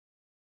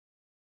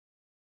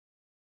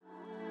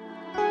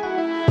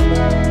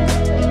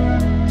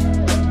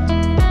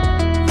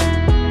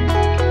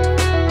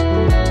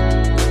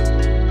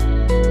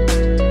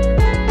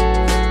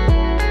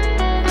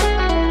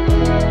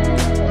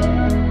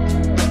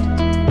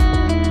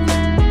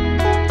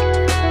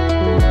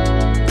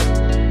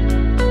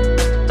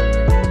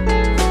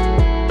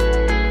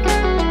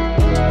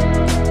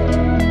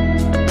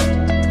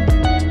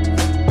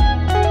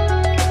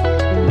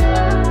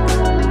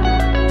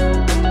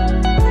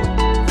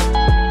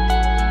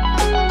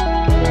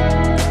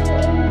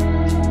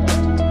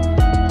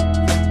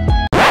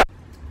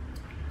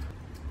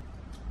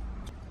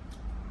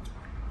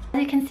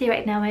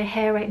now. My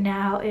hair right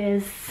now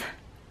is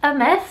a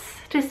mess,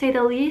 to say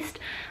the least.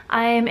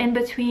 I am in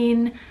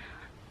between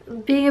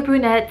being a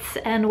brunette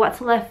and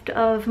what's left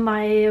of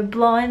my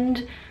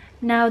blonde,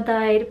 now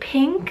dyed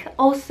pink.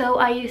 Also,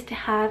 I used to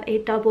have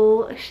a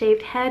double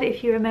shaved head,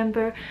 if you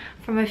remember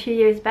from a few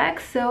years back.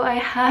 So I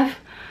have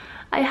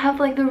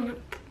like the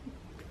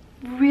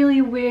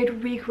really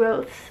weird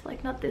regrowths,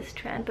 like not this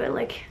trend, but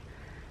like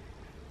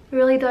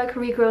really dark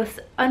regrowths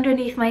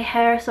underneath my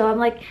hair. So I'm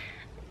like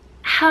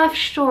half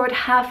short,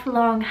 half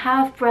long,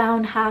 half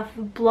brown, half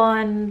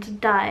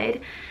blonde dyed.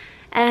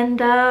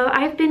 And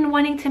I've been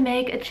wanting to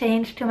make a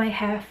change to my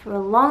hair for a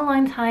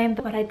long time,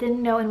 but I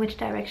didn't know in which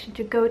direction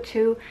to go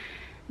to,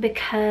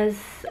 because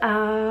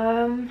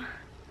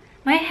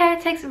my hair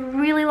takes a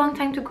really long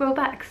time to grow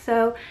back.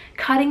 So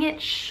cutting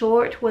it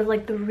short was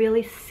like the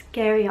really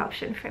scary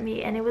option for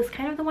me, and it was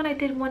kind of the one I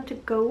didn't want to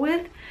go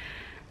with.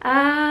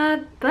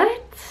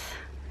 But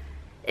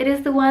it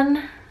is the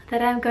one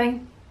that I am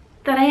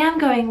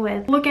going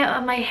with. Look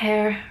at my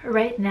hair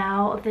right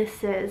now.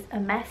 This is a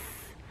mess.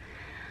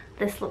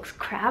 This looks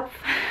crap.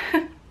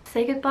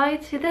 Say goodbye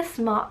to this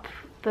mop,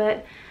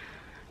 but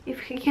you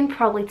can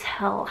probably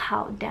tell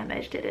how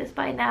damaged it is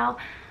by now.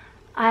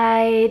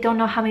 I don't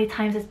know how many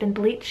times it's been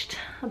bleached,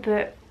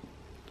 but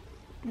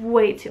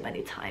way too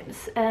many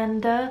times.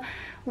 And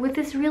with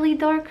these really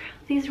dark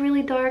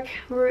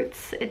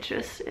roots, it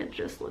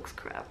just looks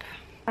crap.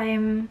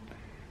 I'm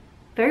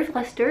very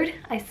flustered.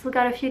 I still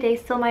got a few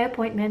days till my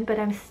appointment, but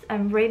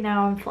right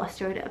now I'm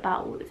flustered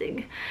about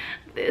losing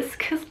this,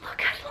 because look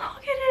how long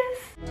it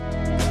is.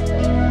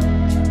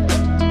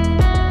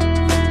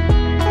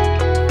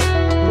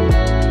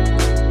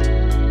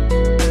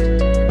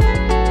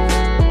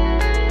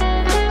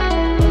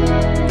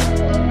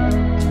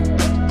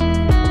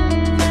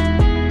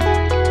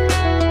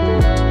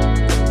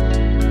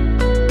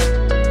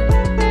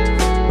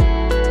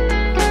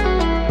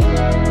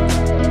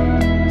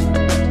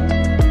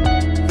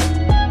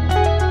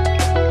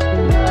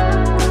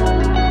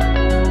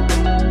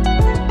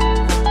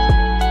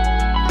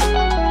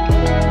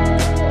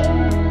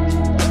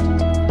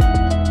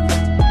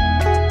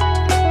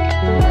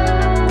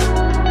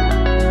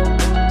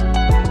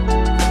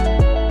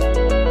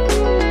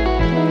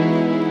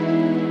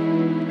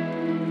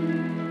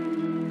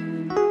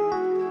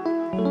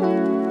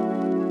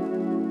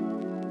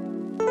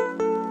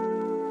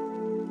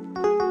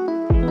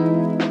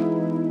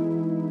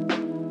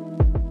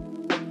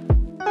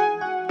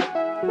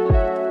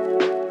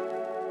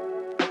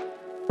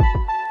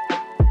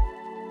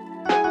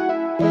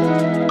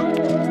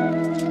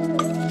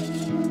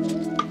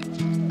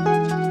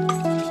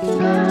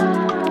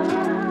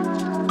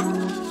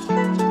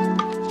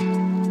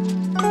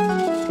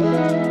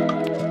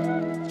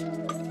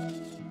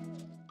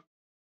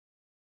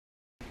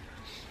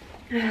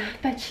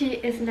 Betsy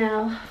is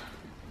now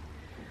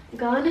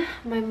gone.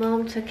 My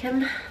mom took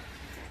him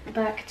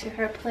back to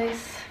her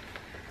place.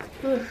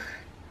 Ooh.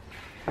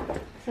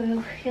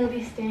 So he'll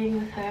be staying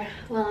with her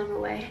while I'm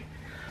away.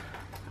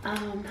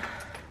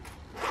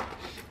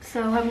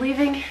 So I'm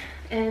leaving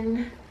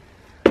in,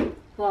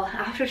 well,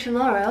 after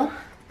tomorrow,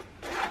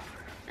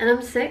 and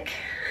I'm sick,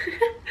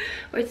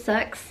 which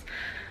sucks.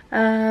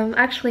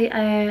 Actually,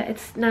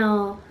 it's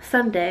now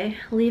Sunday,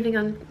 leaving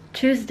on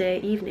Tuesday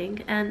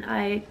evening, and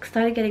I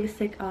started getting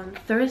sick on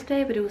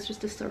Thursday, but it was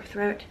just a sore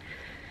throat.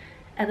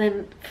 And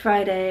then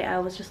Friday I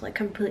was just like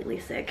completely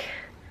sick.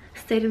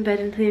 Stayed in bed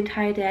the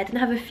entire day. I didn't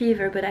have a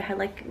fever, but I had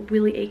like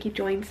really achy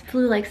joints,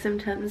 flu-like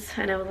symptoms,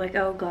 and I was like,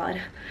 oh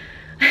god,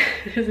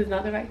 this is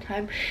not the right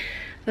time.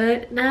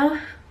 But now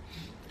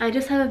I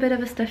just have a bit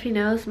of a stuffy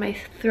nose. My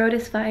throat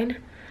is fine.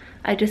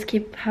 I just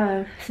keep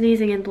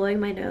sneezing and blowing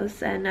my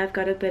nose, and I've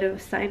got a bit of a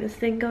sinus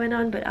thing going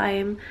on, but I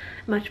am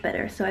much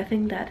better. So I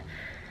think that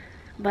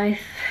by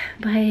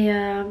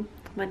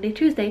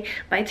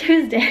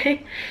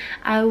Tuesday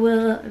I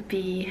will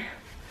be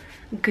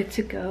good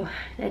to go.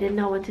 I did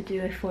not want to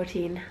do a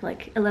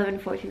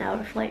 11-14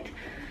 hour flight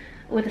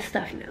with a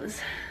stuffy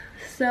nose.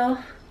 So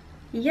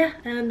yeah,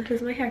 and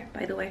here's my hair,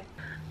 by the way.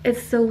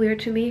 It's so weird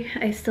to me.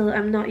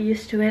 I'm not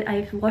used to it.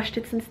 I've washed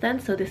it since then,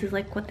 so this is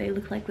like what they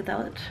look like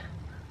without it.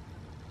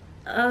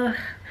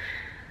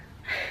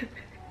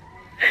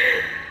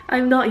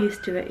 I'm not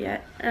used to it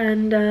yet,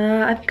 and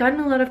I've gotten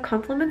a lot of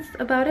compliments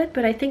about it,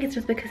 but I think it's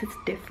just because it's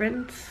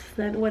different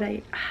than what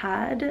I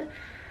had.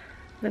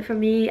 But for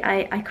me,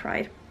 I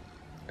cried.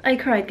 I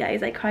cried,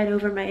 guys. I cried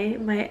over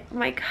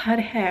my cut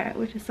hair,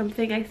 which is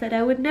something I said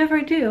I would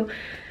never do.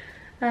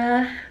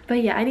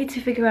 But yeah, I need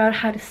to figure out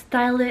how to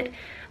style it.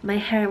 My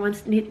hair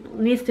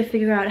needs to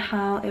figure out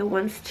how it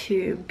wants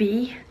to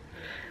be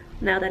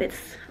now that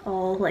it's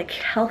all like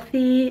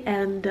healthy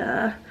and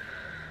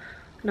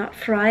not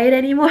fried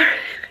anymore.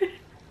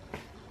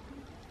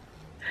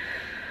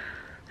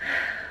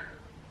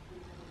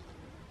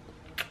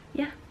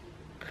 Yeah,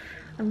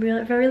 I'm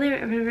very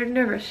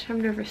nervous.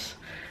 I'm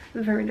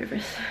very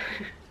nervous.